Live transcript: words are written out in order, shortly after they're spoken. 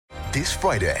This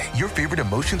Friday, your favorite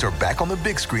emotions are back on the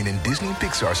big screen in Disney and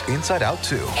Pixar's Inside Out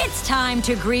 2. It's time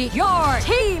to greet your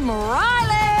Team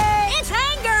Riley! It's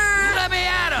anger! Let me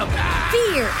at him!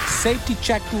 Fear! Safety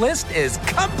checklist is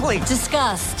complete!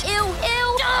 Disgust! Ew!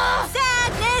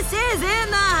 Sadness is in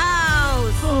the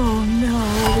house! Oh, no.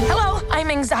 Hello, I'm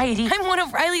anxiety. I'm one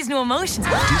of Riley's new emotions.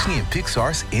 Disney and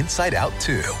Pixar's Inside Out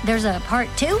 2. There's a part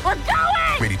 2? We're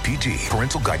going! Rated PG.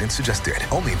 Parental guidance suggested.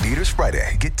 Only in theaters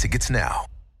Friday. Get tickets now.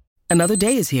 Another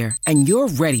day is here, and you're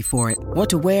ready for it. What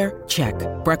to wear? Check.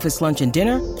 Breakfast, lunch, and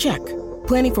dinner? Check.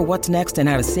 Planning for what's next and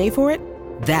how to save for it?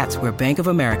 That's where Bank of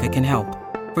America can help.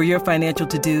 For your financial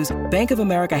to-dos, Bank of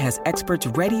America has experts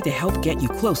ready to help get you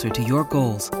closer to your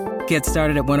goals. Get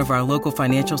started at one of our local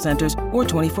financial centers or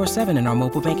 24/7 in our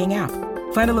mobile banking app.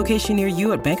 Find a location near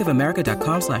you at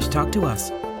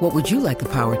bankofamerica.com/talktous. What would you like the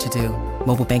power to do?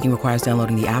 Mobile banking requires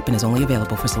downloading the app and is only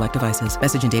available for select devices.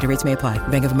 Message and data rates may apply.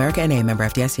 Bank of America N.A., member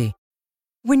FDIC.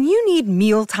 When you need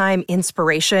mealtime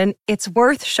inspiration, it's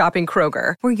worth shopping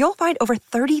Kroger, where you'll find over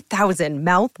 30,000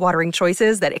 mouth-watering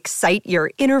choices that excite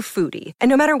your inner foodie. And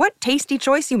no matter what tasty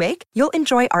choice you make, you'll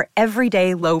enjoy our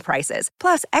everyday low prices,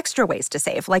 plus extra ways to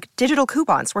save, like digital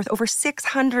coupons worth over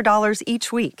 $600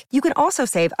 each week. You can also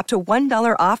save up to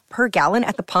 $1 off per gallon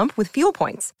at the pump with fuel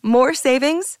points. More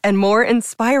savings and more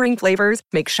inspiring flavors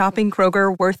make shopping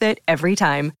Kroger worth it every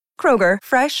time. Kroger,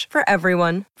 fresh for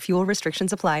everyone. Fuel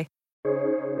restrictions apply.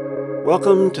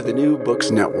 Welcome to the New Books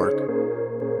Network.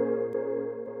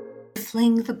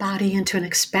 Fling the body into an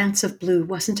expanse of blue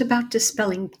wasn't about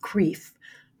dispelling grief,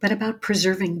 but about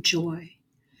preserving joy.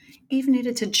 Eve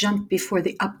needed to jump before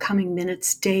the upcoming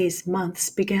minutes, days,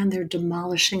 months began their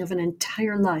demolishing of an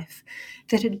entire life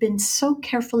that had been so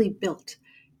carefully built,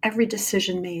 every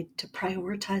decision made to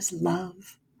prioritize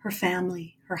love, her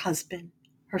family, her husband,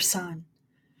 her son,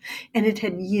 and it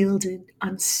had yielded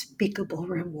unspeakable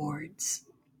rewards.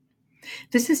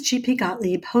 This is G.P.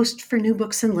 Gottlieb, host for New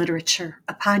Books and Literature,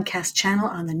 a podcast channel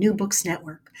on the New Books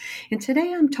Network. And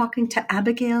today I'm talking to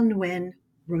Abigail Nguyen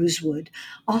Rosewood,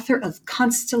 author of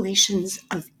Constellations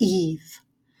of Eve.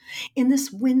 In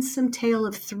this winsome tale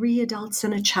of 3 adults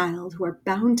and a child who are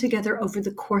bound together over the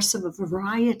course of a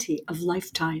variety of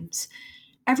lifetimes,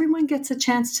 everyone gets a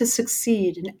chance to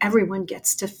succeed and everyone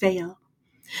gets to fail.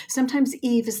 Sometimes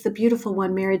Eve is the beautiful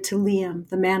one married to Liam,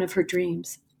 the man of her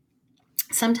dreams.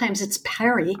 Sometimes it's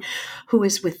Perry who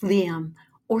is with Liam,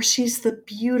 or she's the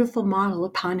beautiful model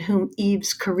upon whom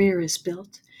Eve's career is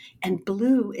built. And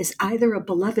Blue is either a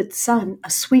beloved son, a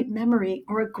sweet memory,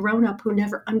 or a grown-up who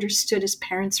never understood his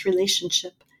parents'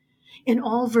 relationship. In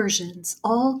all versions,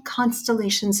 all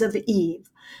constellations of Eve,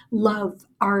 love,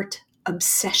 art,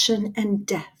 obsession, and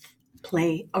death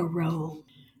play a role.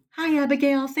 Hi,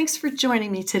 Abigail. Thanks for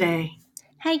joining me today.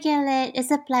 Hi, Gillette.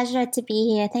 It's a pleasure to be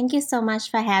here. Thank you so much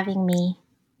for having me.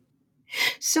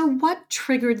 So what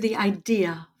triggered the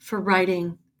idea for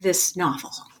writing this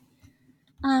novel?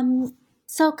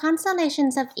 So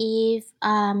Constellations of Eve,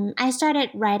 I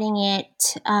started writing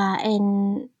it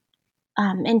in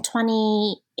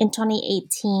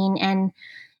 2018, and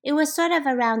it was sort of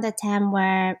around the time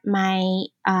where my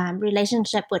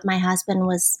relationship with my husband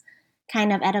was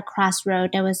kind of at a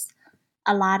crossroad. There was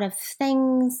a lot of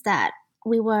things that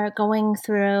we were going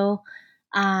through,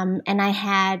 and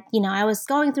I was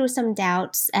going through some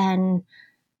doubts, and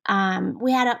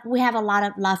we have a lot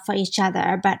of love for each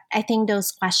other, but I think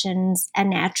those questions are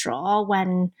natural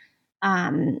when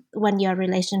your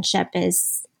relationship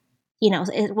is,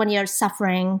 when you're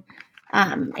suffering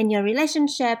in your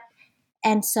relationship.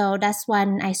 And so that's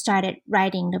when I started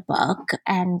writing the book,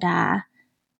 and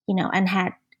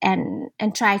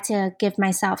try to give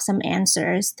myself some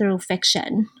answers through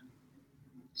fiction.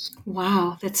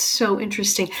 Wow, that's so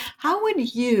interesting. How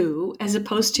would you, as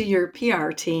opposed to your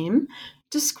PR team,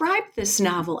 describe this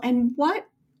novel, and what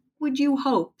would you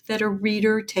hope that a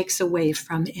reader takes away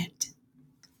from it?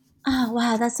 Oh,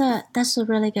 wow, that's a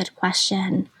really good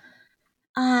question.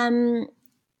 I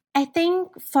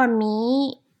think for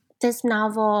me, this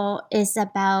novel is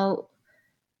about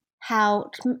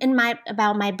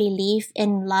about my belief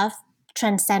in love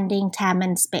transcending time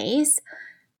and space,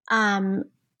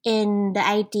 in the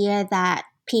idea that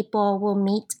people will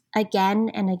meet again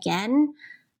and again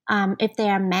if they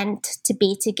are meant to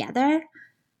be together,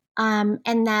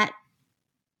 and that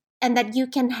you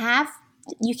can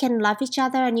love each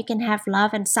other and you can have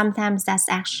love, and sometimes that's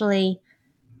actually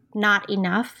not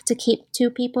enough to keep two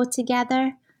people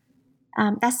together.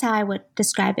 That's how I would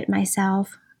describe it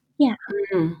myself. Yeah.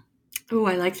 Mm. Oh,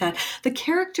 I like that. The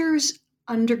characters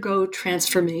undergo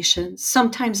transformations,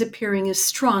 sometimes appearing as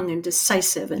strong and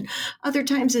decisive, and other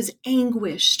times as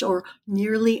anguished or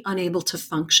nearly unable to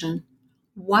function.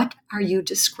 What are you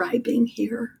describing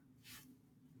here?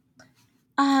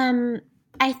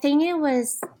 I think it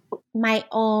was my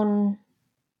own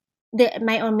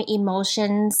my own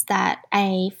emotions that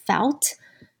I felt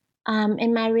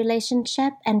in my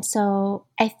relationship, and so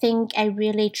I think I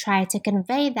really tried to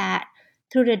convey that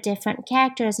through the different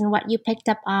characters. And what you picked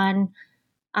up on,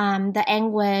 the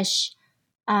anguish,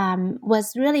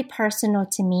 was really personal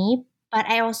to me. But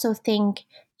I also think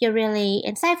you're really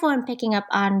insightful in picking up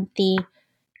on the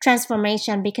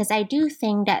transformation, because I do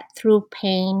think that through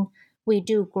pain we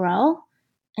do grow.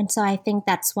 And so I think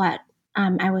that's what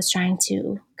I was trying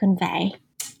to convey.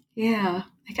 Yeah,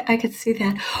 I could see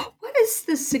that. What is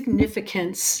the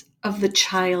significance of the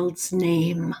child's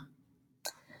name?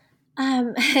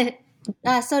 So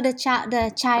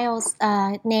the child's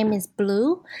name is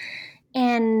Blue,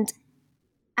 and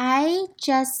I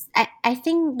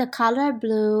think the color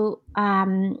blue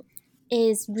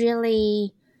is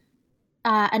really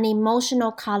an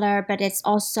emotional color, but it's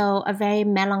also a very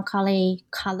melancholy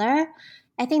color.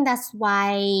 I think that's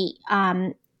why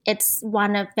it's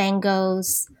one of Van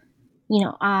Gogh's,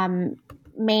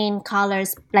 main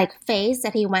colors, like phase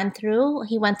that he went through.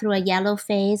 He went through a yellow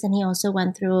phase, and he also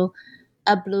went through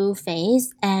a blue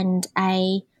phase. And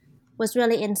I was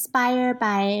really inspired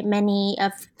by many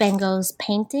of Van Gogh's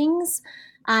paintings.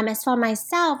 As for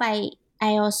myself, I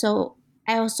also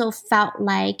felt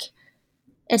like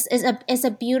it's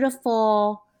a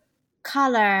beautiful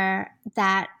color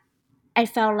that I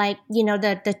felt like,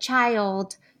 the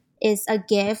child is a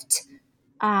gift.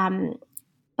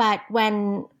 But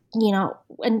when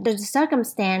the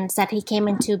circumstance that he came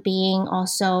into being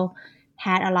also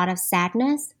had a lot of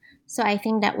sadness. So I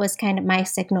think that was kind of my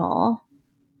signal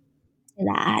to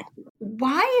that.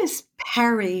 Why is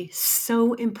Parry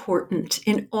so important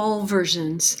in all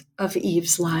versions of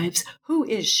Eve's lives? Who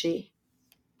is she?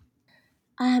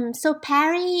 So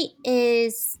Parry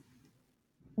is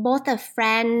both a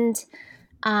friend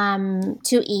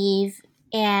to Eve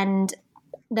and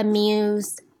the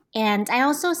muse. And I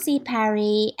also see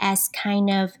Parry as kind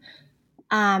of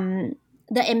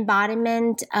the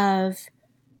embodiment of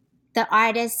the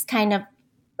artist's kind of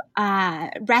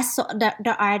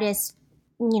the artist's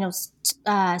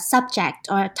subject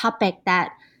or topic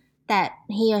that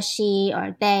he or she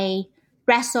or they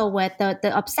wrestle with,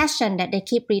 the obsession that they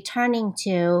keep returning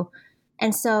to.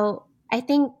 And so I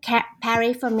think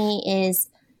Parry for me is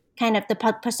kind of the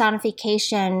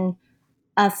personification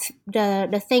of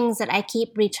the things that I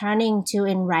keep returning to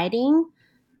in writing,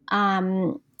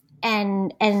 and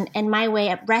my way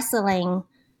of wrestling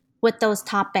with those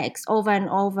topics over and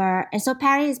over. And so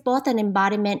Parry is both an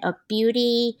embodiment of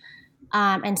beauty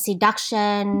and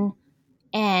seduction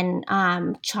and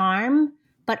charm,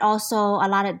 but also a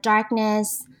lot of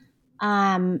darkness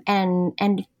and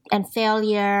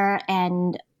failure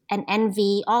and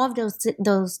envy. All of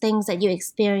those things that you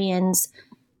experience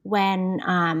when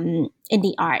in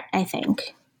the art, I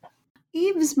think.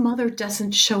 Eve's mother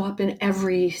doesn't show up in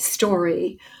every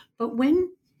story, but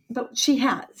she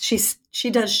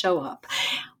does show up.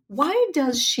 Why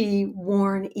does she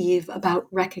warn Eve about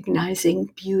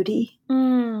recognizing beauty?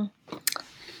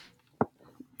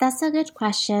 That's a good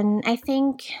question. I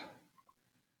think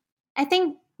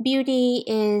beauty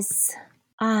is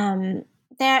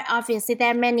there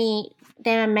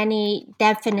are many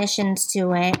definitions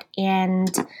to it,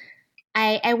 and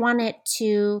I wanted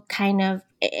to kind of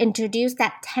introduce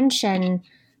that tension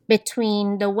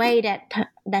between the way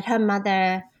that her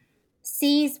mother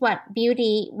sees what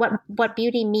beauty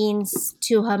means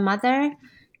to her mother,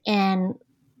 and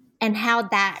how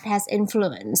that has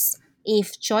influenced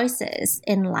Eve's choices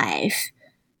in life.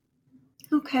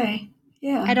 Okay.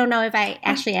 Yeah. I don't know if I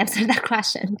actually answered that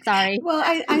question. Sorry. Well,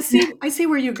 I see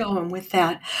where you're going with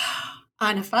that.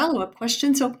 On a follow-up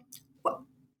question, so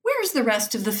where's the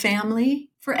rest of the family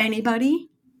for anybody?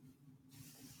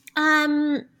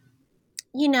 I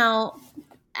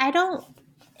don't.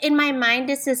 In my mind,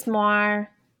 this is more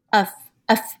of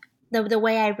the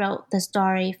way I wrote the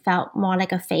story felt more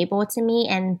like a fable to me,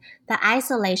 and the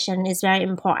isolation is very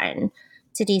important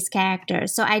to these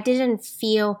characters. So I didn't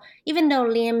feel, even though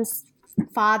Liam's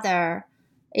father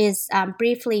is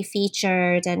briefly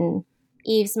featured and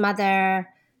Eve's mother,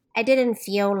 I didn't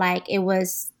feel like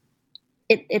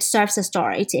it serves the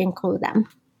story to include them.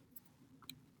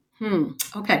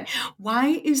 Okay.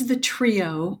 Why is the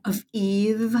trio of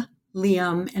Eve,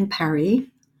 Liam, and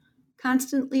Parry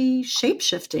constantly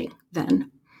shape-shifting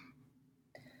then?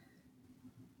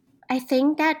 I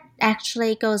think that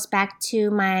actually goes back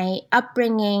to my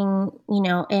upbringing,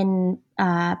 in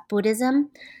Buddhism.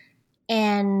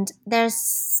 And there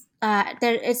is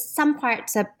some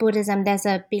parts of Buddhism. There's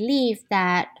a belief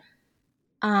that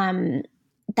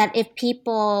that if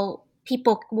people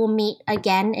will meet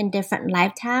again in different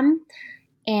lifetime,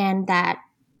 and that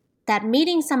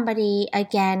meeting somebody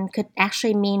again could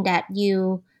actually mean that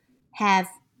you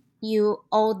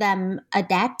owe them a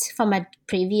debt from a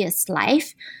previous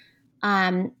life.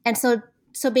 And so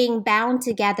being bound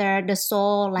together, the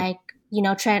soul,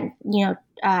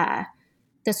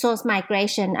 the soul's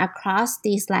migration across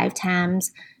these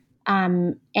lifetimes,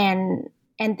 and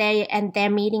they're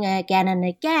meeting again and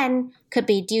again could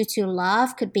be due to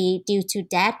love, could be due to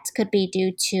debt, could be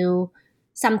due to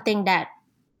something that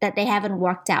they haven't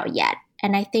worked out yet.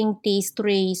 And I think these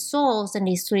three souls and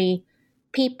these three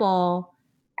people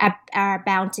are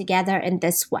bound together in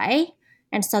this way.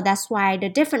 And so that's why the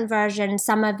different versions,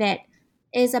 some of it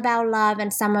is about love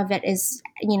and some of it is,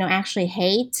 actually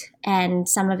hate, and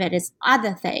some of it is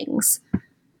other things.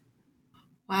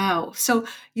 Wow. So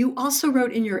you also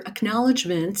wrote in your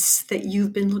acknowledgments that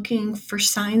you've been looking for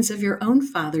signs of your own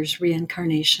father's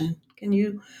reincarnation. Can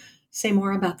you say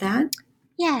more about that?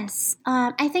 Yes.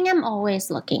 I think I'm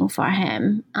always looking for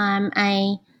him.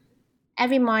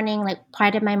 Every morning,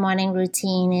 part of my morning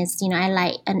routine is, I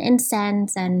light an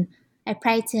incense and I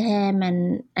pray to him,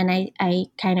 and I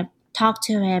kind of talk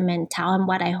to him and tell him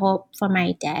what I hope for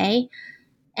my day.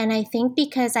 And I think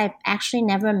because I've actually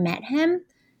never met him,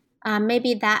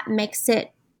 maybe that makes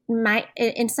it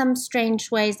in some strange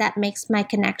ways, that makes my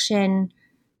connection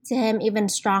to him even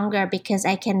stronger, because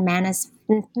I can manifest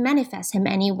him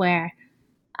anywhere.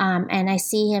 And I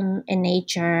see him in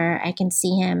nature. I can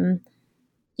see him,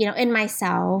 in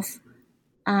myself.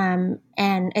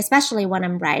 And especially when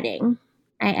I'm writing,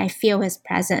 I feel his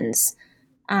presence.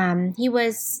 He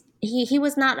was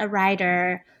not a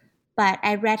writer, but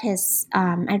I read his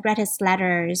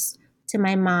letters to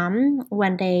my mom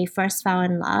when they first fell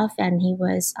in love, and he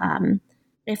was when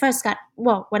they first got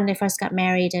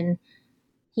married, and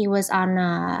he was on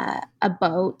a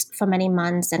boat for many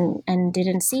months and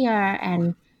didn't see her.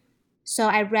 And so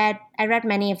I read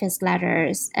many of his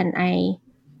letters, and I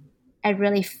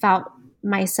really felt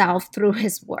myself through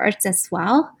his words as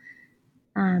well.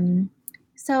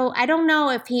 So I don't know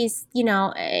if he's,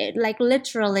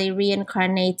 literally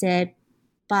reincarnated,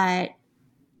 but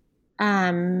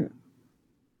I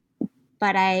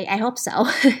hope so.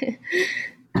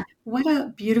 What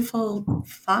a beautiful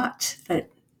thought.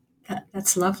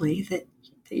 That's lovely that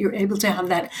you're able to have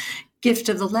that gift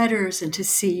of the letters and to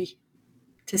see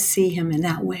him in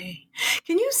that way.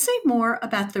 Can you say more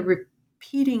about the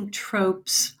repeating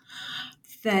tropes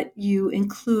that you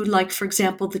include, like, for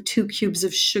example, the 2 cubes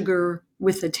of sugar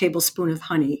with a tablespoon of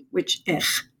honey, which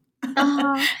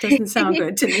doesn't sound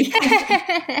good to me.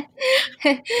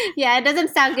 Yeah, it doesn't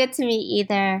sound good to me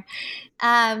either.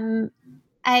 I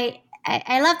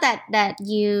love that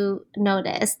you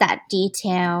noticed that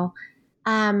detail.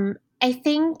 I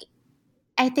think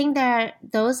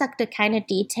those are the kind of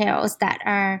details that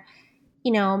are,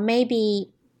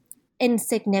 maybe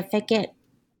insignificant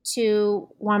to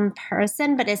one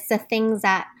person, but it's the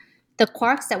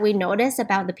quirks that we notice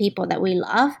about the people that we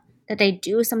love, that they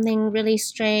do something really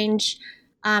strange.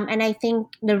 And I think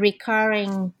the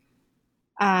recurring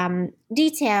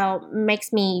detail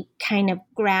makes me kind of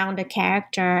ground a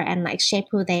character and shape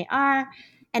who they are.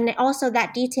 And also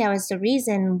that detail is the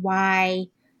reason why,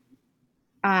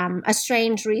 a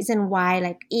strange reason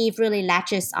why Eve really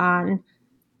latches on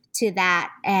to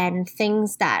that and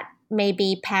thinks that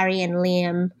maybe Perry and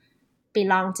Liam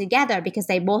belong together because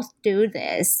they both do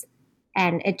this.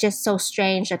 And it's just so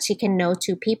strange that she can know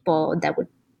 2 people that would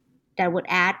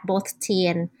add both tea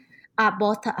and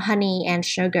both honey and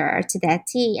sugar to their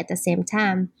tea at the same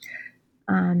time.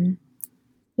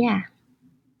 Yeah.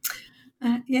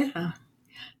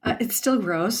 It's still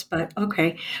gross, but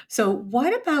okay. So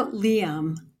what about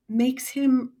Liam makes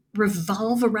him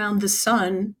revolve around the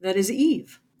sun that is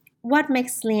Eve? What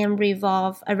makes Liam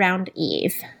revolve around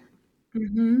Eve?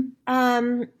 Mm-hmm.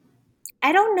 I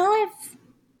don't know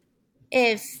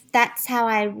if that's how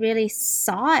I really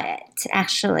saw it,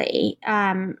 actually.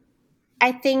 I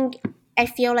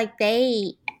feel like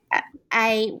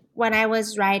when I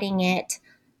was writing it,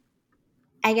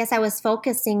 I guess I was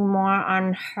focusing more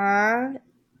on her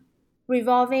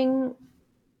revolving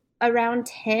around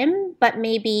him, but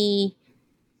maybe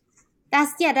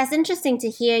that's interesting to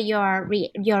hear your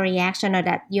reaction, or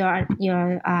that your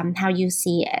how you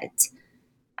see it.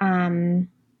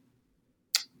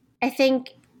 I think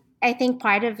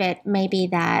part of it may be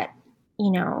that,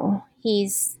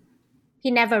 he's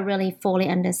he never really fully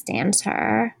understands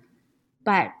her,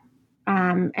 but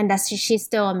and that she's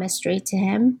still a mystery to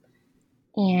him,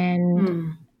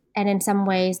 and in some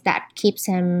ways that keeps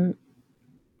him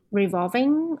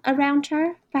revolving around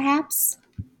her, perhaps.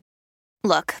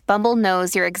 Look, Bumble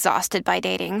knows you're exhausted by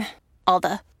dating. All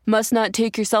the must not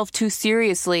take yourself too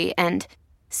seriously and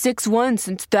 6'1"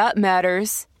 since that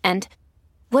matters. And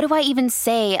what do I even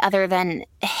say other than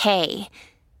hey?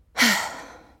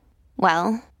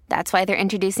 Well, that's why they're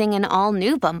introducing an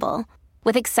all-new Bumble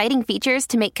with exciting features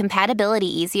to make compatibility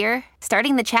easier,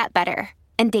 starting the chat better,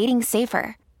 and dating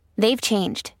safer. They've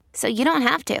changed, so you don't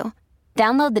have to.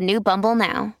 Download the new Bumble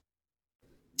now.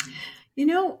 You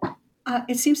know,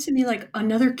 it seems to me like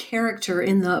another character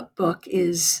in the book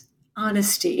is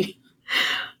honesty.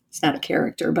 It's not a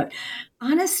character, but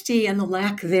honesty and the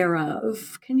lack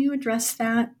thereof. Can you address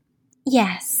that?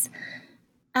 Yes.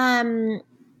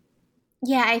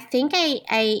 Yeah, I think I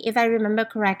if I remember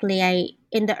correctly,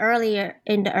 in the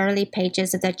early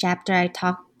pages of the chapter, I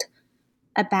talked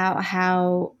about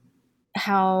how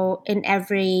in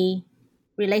every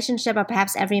relationship, or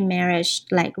perhaps every marriage,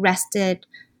 like rested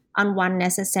on one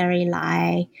necessary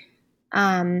lie,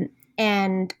 and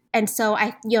so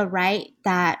you're right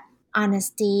that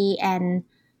honesty and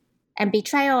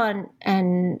betrayal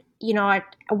and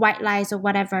white lies or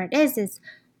whatever it is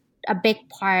a big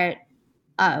part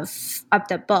of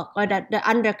the book, or the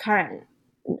undercurrent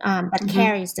that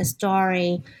carries the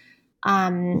story,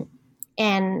 and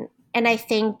I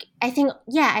think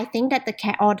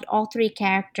that all three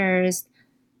characters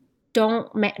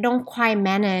don't quite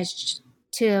manage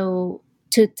to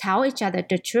tell each other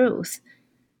the truth,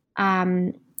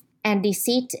 and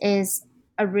deceit is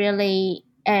a really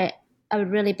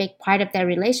big part of their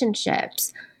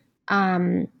relationships,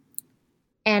 and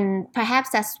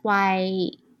perhaps that's why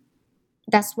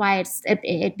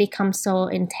it becomes so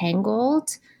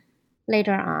entangled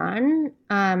later on.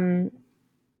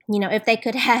 If they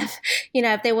could have,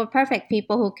 if they were perfect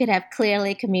people who could have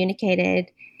clearly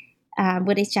communicated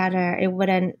with each other, it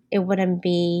wouldn't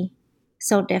be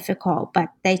so difficult. But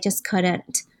they just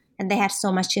couldn't, and they had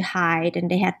so much to hide, and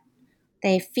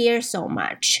they fear so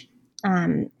much,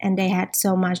 and they had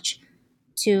so much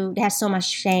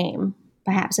shame,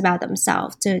 perhaps, about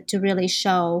themselves to really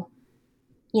show.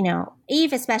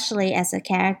 Eve, especially as a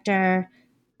character,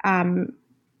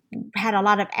 had a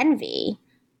lot of envy,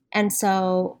 and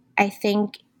so I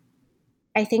think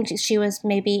she was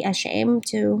maybe ashamed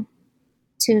to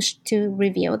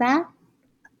reveal that.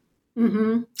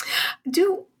 Mm-hmm.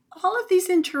 Do all of these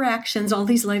interactions, all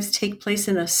these lives, take place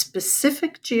in a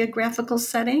specific geographical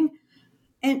setting?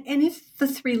 And if the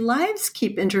three lives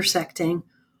keep intersecting,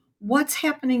 what's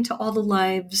happening to all the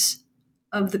lives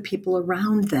of the people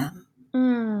around them?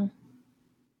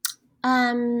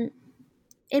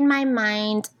 In my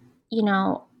mind,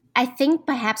 I think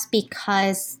perhaps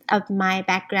because of my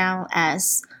background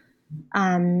as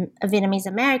a Vietnamese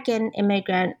American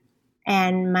immigrant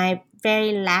and my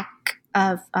very lack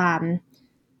of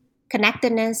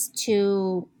connectedness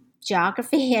to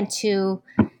geography and to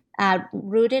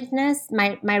rootedness,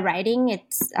 my writing,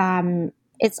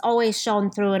 it's always shown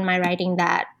through in my writing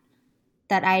that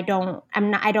I don't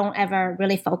ever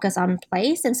really focus on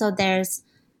place, and so there's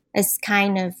this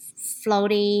kind of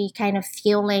floaty, kind of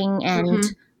feeling and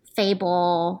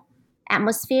fable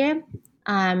atmosphere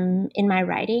in my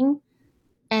writing,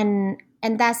 and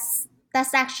that's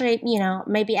actually,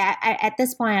 maybe I at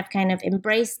this point I've kind of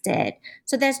embraced it.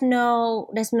 So there's no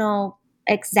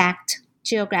exact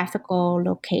geographical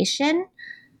location,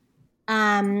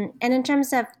 and in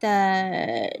terms of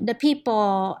the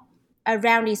people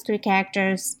around these three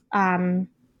characters,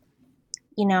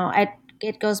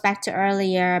 it goes back to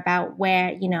earlier about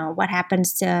where, what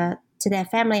happens to their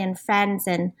family and friends,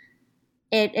 and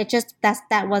it just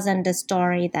that wasn't the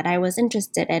story that I was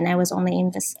interested in. I was only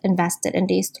invested in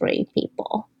these three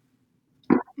people.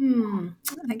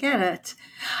 I get it.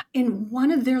 In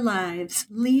one of their lives,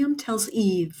 Liam tells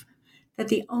Eve that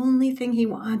the only thing he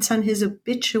wants on his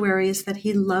obituary is that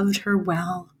he loved her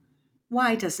well.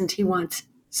 Why doesn't he want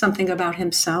something about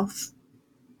himself?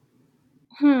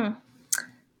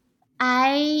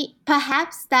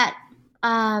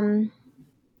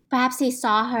 Perhaps he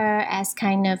saw her as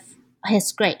kind of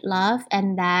his great love,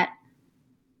 and that,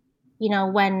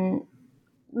 when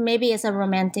maybe it's a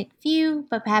romantic view,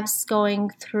 but perhaps going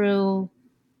through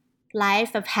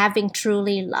life of having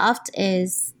truly loved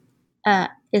is an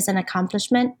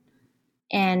accomplishment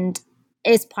and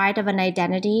is part of an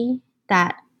identity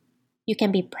that you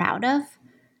can be proud of.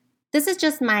 This is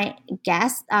just my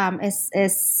guess.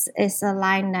 Is a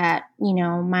line that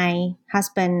my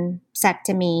husband said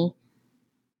to me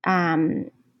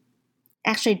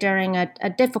actually during a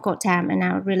difficult time in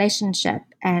our relationship.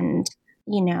 And,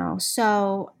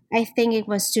 so I think it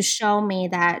was to show me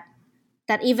that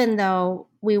even though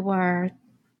we were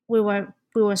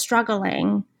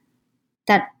struggling,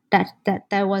 that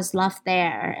there was love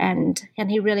there, and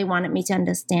he really wanted me to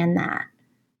understand that.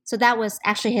 So that was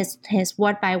actually his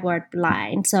word by word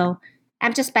line. So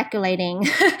I'm just speculating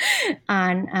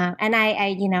on, and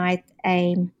I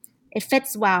it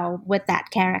fits well with that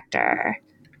character.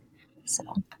 So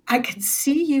I could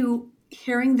see you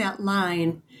hearing that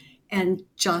line and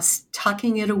just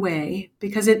tucking it away,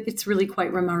 because it's really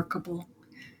quite remarkable.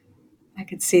 I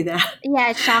could see that. Yeah,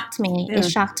 it shocked me. Yeah. It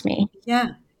shocked me.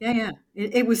 Yeah.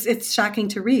 It's shocking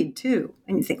to read too.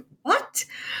 And you think, what?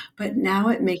 But now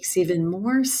it makes even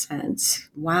more sense.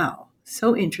 Wow.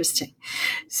 So interesting.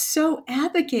 So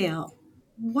Abigail,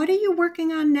 what are you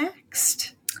working on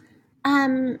next?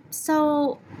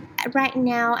 So right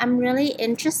now I'm really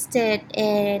interested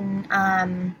in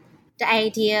the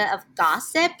idea of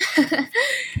gossip,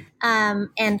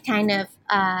 and kind of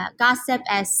gossip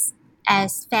as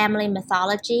family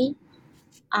mythology.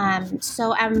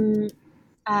 So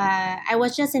I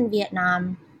was just in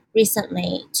Vietnam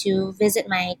recently to visit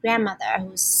my grandmother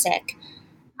who's sick.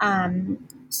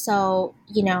 So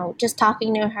just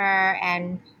talking to her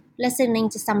and listening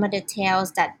to some of the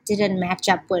tales that didn't match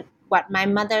up with what my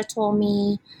mother told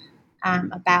me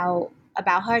about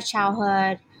her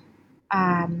childhood.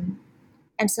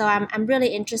 And so I'm really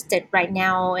interested right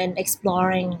now in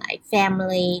exploring like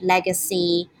family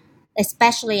legacy,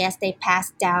 especially as they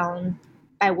pass down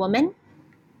by women,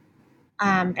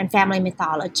 and family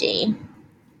mythology.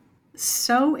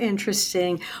 So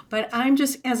interesting. But I'm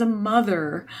just, as a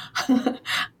mother,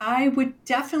 I would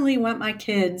definitely want my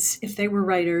kids, if they were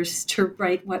writers, to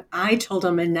write what I told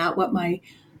them and not what my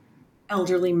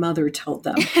elderly mother told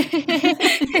them.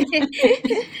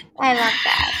 I love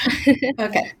that.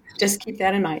 Okay, just keep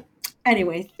that in mind.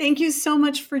 Anyway, thank you so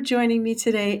much for joining me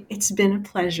today. It's been a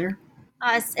pleasure.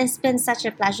 It's been such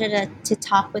a pleasure to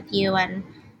talk with you, and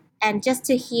just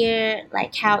to hear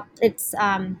like how it's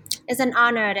an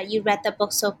honor that you read the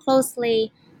book so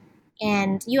closely,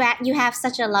 and you have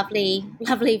such a lovely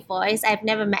voice. I've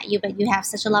never met you, but you have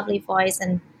such a lovely voice,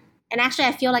 and actually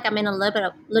I feel like I'm in a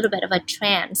little bit of a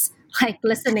trance, like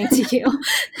listening to you.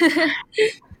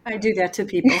 I do that to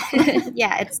people.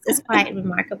 Yeah, it's quite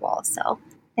remarkable. So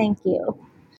thank you.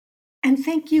 And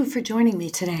thank you for joining me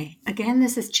today. Again,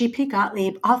 this is G.P.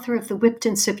 Gottlieb, author of the Whipped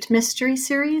and Sipped Mystery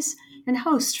Series and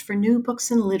host for New Books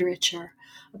in Literature,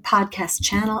 a podcast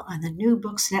channel on the New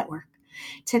Books Network.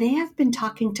 Today I've been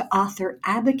talking to author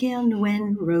Abigail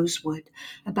Nguyen Rosewood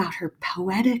about her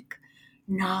poetic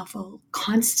novel,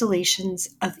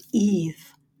 Constellations of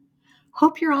Eve.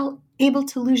 Hope you're all able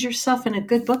to lose yourself in a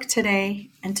good book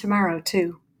today and tomorrow,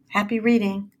 too. Happy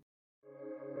reading.